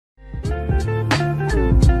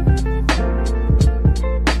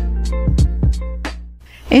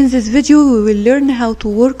In this video, we will learn how to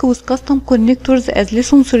work with custom connectors as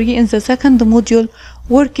lesson 3 in the second module,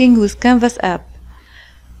 working with Canvas app.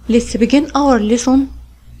 Let's begin our lesson.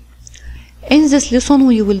 In this lesson,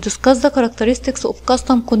 we will discuss the characteristics of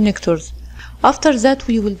custom connectors. After that,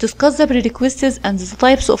 we will discuss the prerequisites and the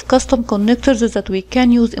types of custom connectors that we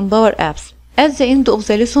can use in PowerApps. At the end of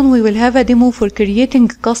the lesson, we will have a demo for creating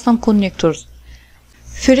custom connectors.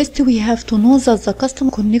 First, we have to know that the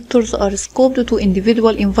custom connectors are scoped to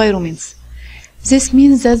individual environments. This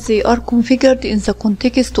means that they are configured in the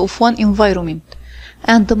context of one environment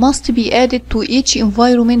and must be added to each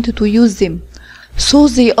environment to use them, so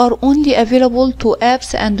they are only available to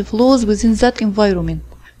apps and flows within that environment.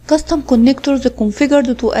 Custom connectors are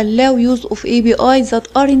configured to allow use of APIs that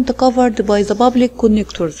aren't covered by the public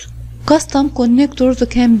connectors. Custom connectors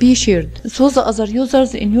can be shared, so the other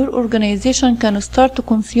users in your organization can start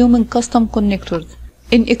consuming custom connectors.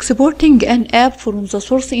 In exporting an app from the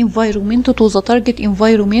source environment to the target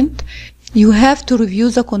environment, you have to review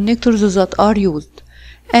the connectors that are used.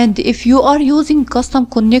 And if you are using custom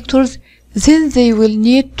connectors, then they will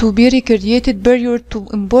need to be recreated prior to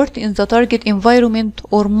import in the target environment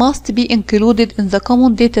or must be included in the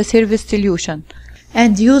common data service solution.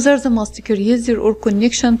 And users must create their own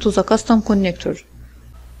connection to the custom connector.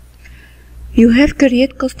 You have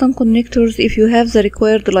created custom connectors if you have the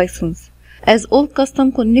required license, as all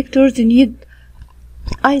custom connectors need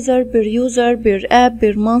either per user, per app,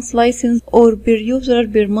 per month license, or per user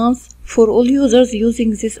per month for all users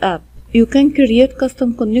using this app. You can create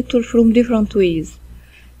custom connector from different ways.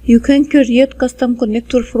 You can create custom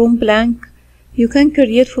connector from blank. You can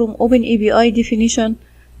create from Open API definition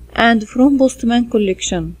and from Postman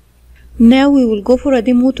collection. Now we will go for a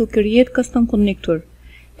demo to create custom connector.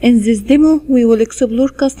 In this demo, we will explore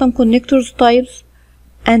custom connectors types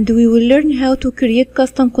and we will learn how to create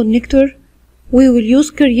custom connector. We will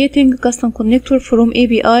use creating custom connector from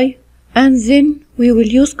API and then we will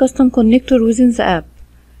use custom connector within the app.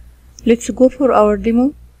 Let's go for our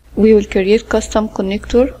demo. We will create custom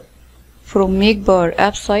connector from Make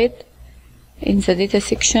PowerApps site. In the data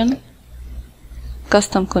section,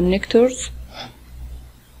 custom connectors.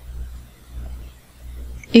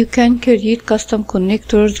 You can create custom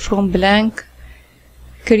connectors from blank,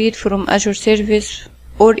 create from Azure service,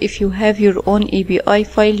 or if you have your own API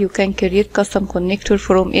file, you can create custom connector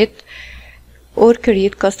from it, or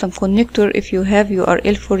create custom connector if you have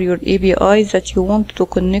URL for your API that you want to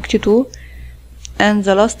connect to, and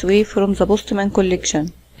the last way from the Postman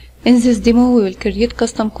collection. In this demo, we will create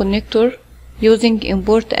custom connector using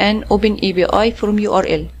import an Open API from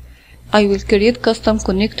URL. I will create custom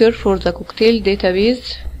connector for the cocktail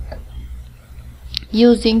database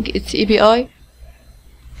using its API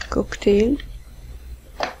cocktail.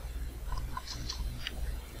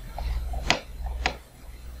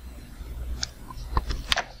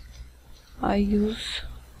 I use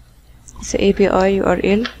the API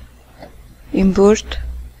URL, import,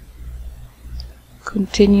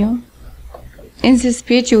 continue. In this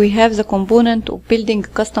page, we have the component of building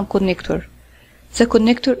custom connector. The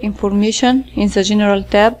connector information in the general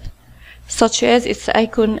tab, such as its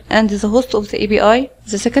icon and the host of the API.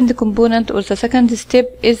 The second component or the second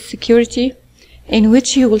step is security, in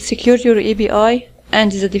which you will secure your API,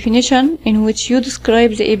 and the definition, in which you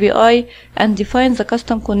describe the API and define the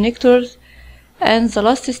custom connectors. And the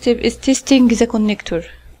last step is testing the connector.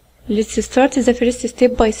 Let's start the first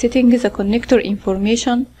step by setting the connector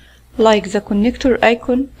information, like the connector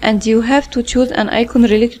icon, and you have to choose an icon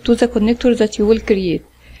related to the connector that you will create.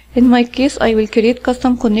 In my case, I will create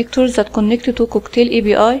custom connectors that connect to Cocktail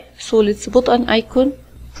API, so let's put an icon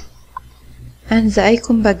and the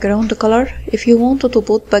icon background color. If you want to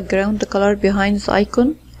put background color behind the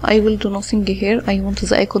icon, I will do nothing here. I want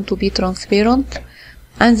the icon to be transparent,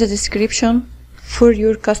 and the description for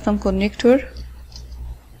your custom connector.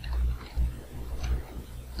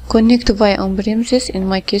 Connect via on-premises, in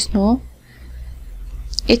my case no.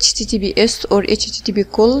 HTTPS or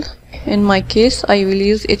HTTP call, in my case I will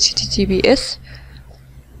use HTTPS.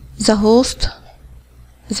 The host,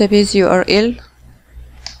 the base URL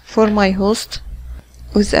for my host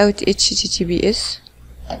without HTTPS.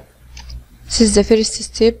 This is the first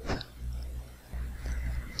step.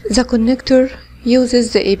 The connector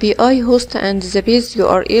uses the API host and the base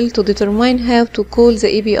URL to determine how to call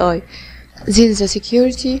the API. Then the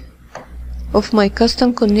security of my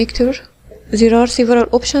custom connector. There are several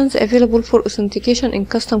options available for authentication in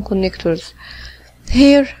custom connectors.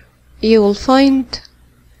 Here you will find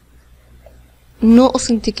no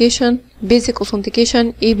authentication, basic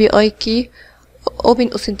authentication, API key,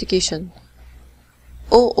 open authentication,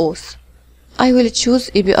 OAuth. I will choose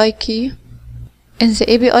API key In the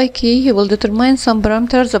API key, you will determine some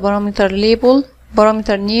parameters, the parameter label,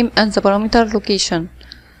 parameter name, and the parameter location.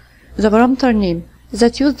 The parameter name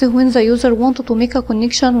that used when the user wanted to make a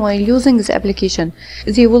connection while using the application.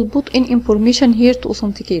 They will put in information here to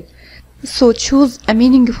authenticate. So choose a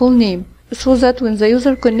meaningful name so that when the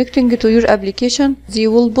user connecting to your application, they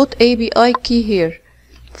will put API key here.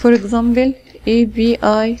 For example,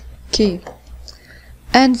 API key.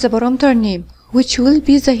 And the parameter name, which will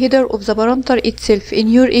be the header of the parameter itself in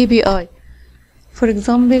your API. For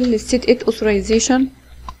example, let's set it authorization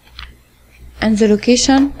and the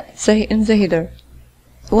location in the header.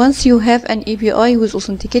 Once you have an API with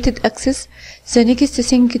authenticated access, the next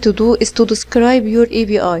thing to do is to describe your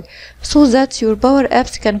API so that your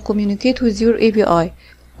PowerApps can communicate with your API.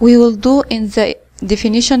 We will do in the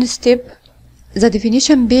definition step. The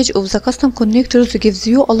definition page of the custom connectors gives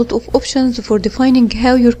you a lot of options for defining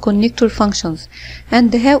how your connector functions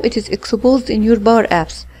and how it is exposed in your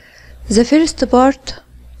PowerApps. The first part,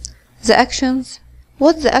 the actions.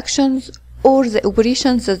 What the actions or the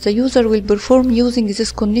operations that the user will perform using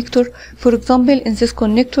this connector. For example, in this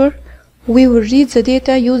connector, we will read the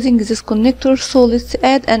data using this connector, so let's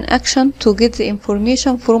add an action to get the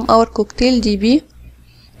information from our cocktail DB.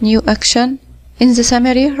 New action. In the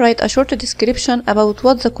summary, write a short description about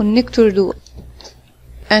what the connector do.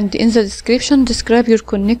 And in the description, describe your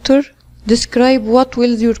connector. Describe what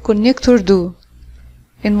will your connector do.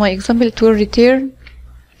 In my example, it will return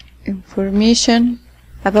information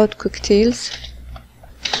about cocktails.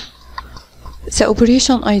 The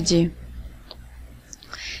operation ID.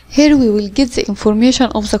 Here we will get the information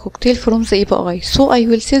of the cocktail from the API. So I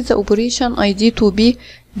will set the operation ID to be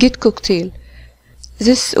getCocktail.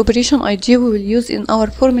 This operation ID we will use in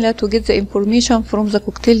our formula to get the information from the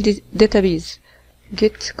cocktail database.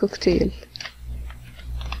 getCocktail.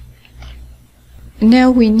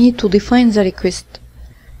 Now we need to define the request.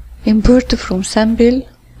 Import from sample.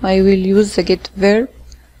 I will use the get verb.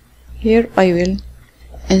 Here I will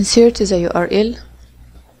insert the URL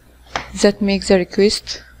that makes the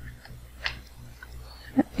request.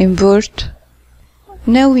 Import.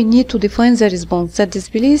 Now we need to define the response that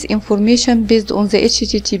displays information based on the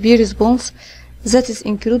HTTP response that is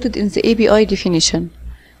included in the API definition.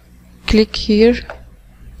 Click here.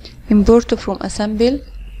 Import from a sample.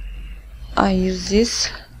 I use this.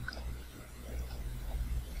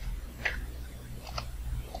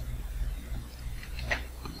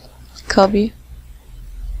 Copy,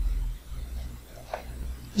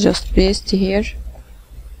 just paste here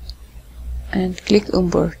and click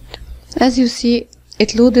import. As you see,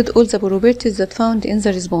 it loaded all the properties that found in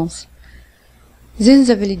the response. Then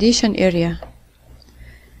the validation area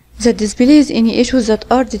that displays any issues that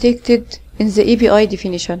are detected in the API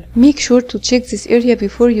definition. Make sure to check this area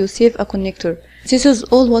before you save a connector. This is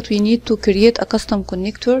all what we need to create a custom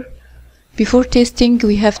connector. Before testing,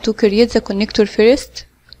 we have to create the connector first.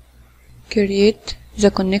 Create the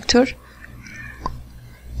connector.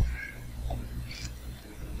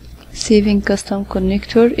 Saving custom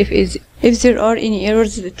connector. If there are any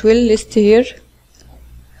errors, it will list here.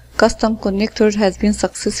 Custom connector has been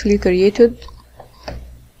successfully created.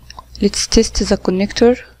 Let's test the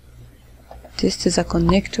connector. Test the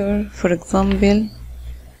connector. For example,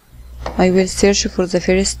 I will search for the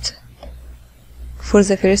first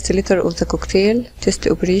letter of the cocktail. Test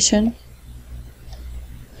operation.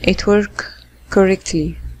 It worked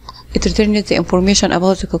correctly. It returned the information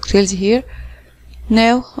about the cocktails here.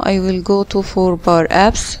 Now I will go to for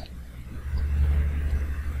PowerApps.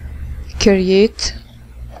 Create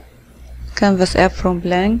canvas app from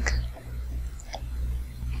blank.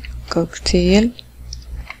 Cocktail.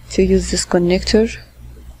 To use this connector.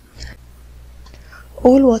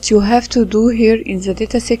 All what you have to do here in the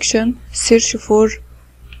data section, search for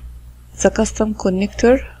the custom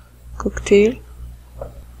connector, cocktail.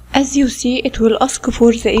 As you see, it will ask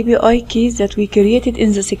for the API keys that we created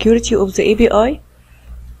in the security of the API.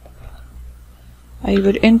 I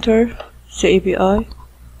will enter the API.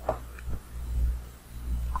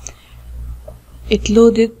 It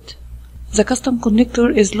loaded. The custom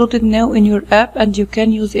connector is loaded now in your app and you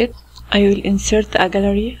can use it. I will insert a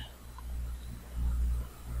gallery.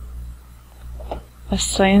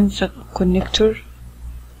 Assign the connector.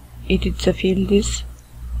 Edit the fields.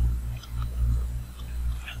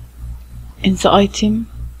 In the item,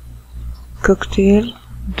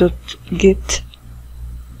 cocktail.get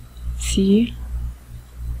C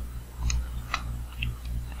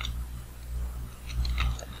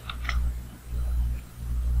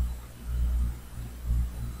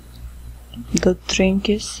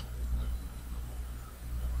 .drinks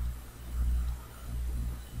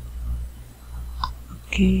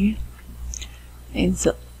okay. in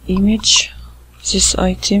the image this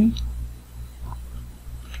item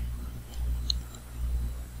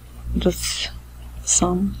dot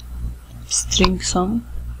sum string sum,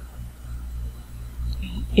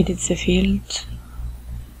 edit the field,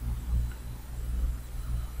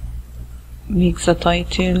 make the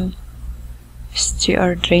title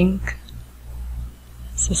str drink,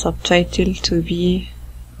 the subtitle to be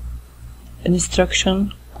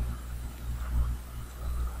instruction,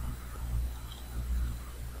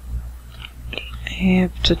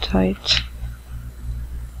 have to type.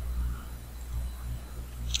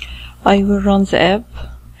 I will run the app.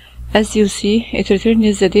 As you see, it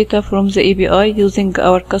returns the data from the API using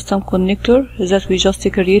our custom connector that we just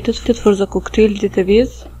created for the cocktail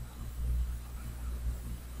database.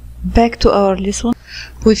 Back to our lesson.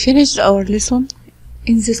 We finished our lesson.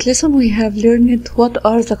 In this lesson we have learned what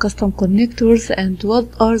are the custom connectors and what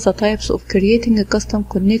are the types of creating a custom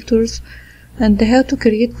connectors and how to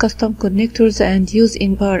create custom connectors and use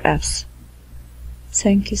in PowerApps.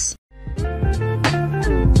 Thanks.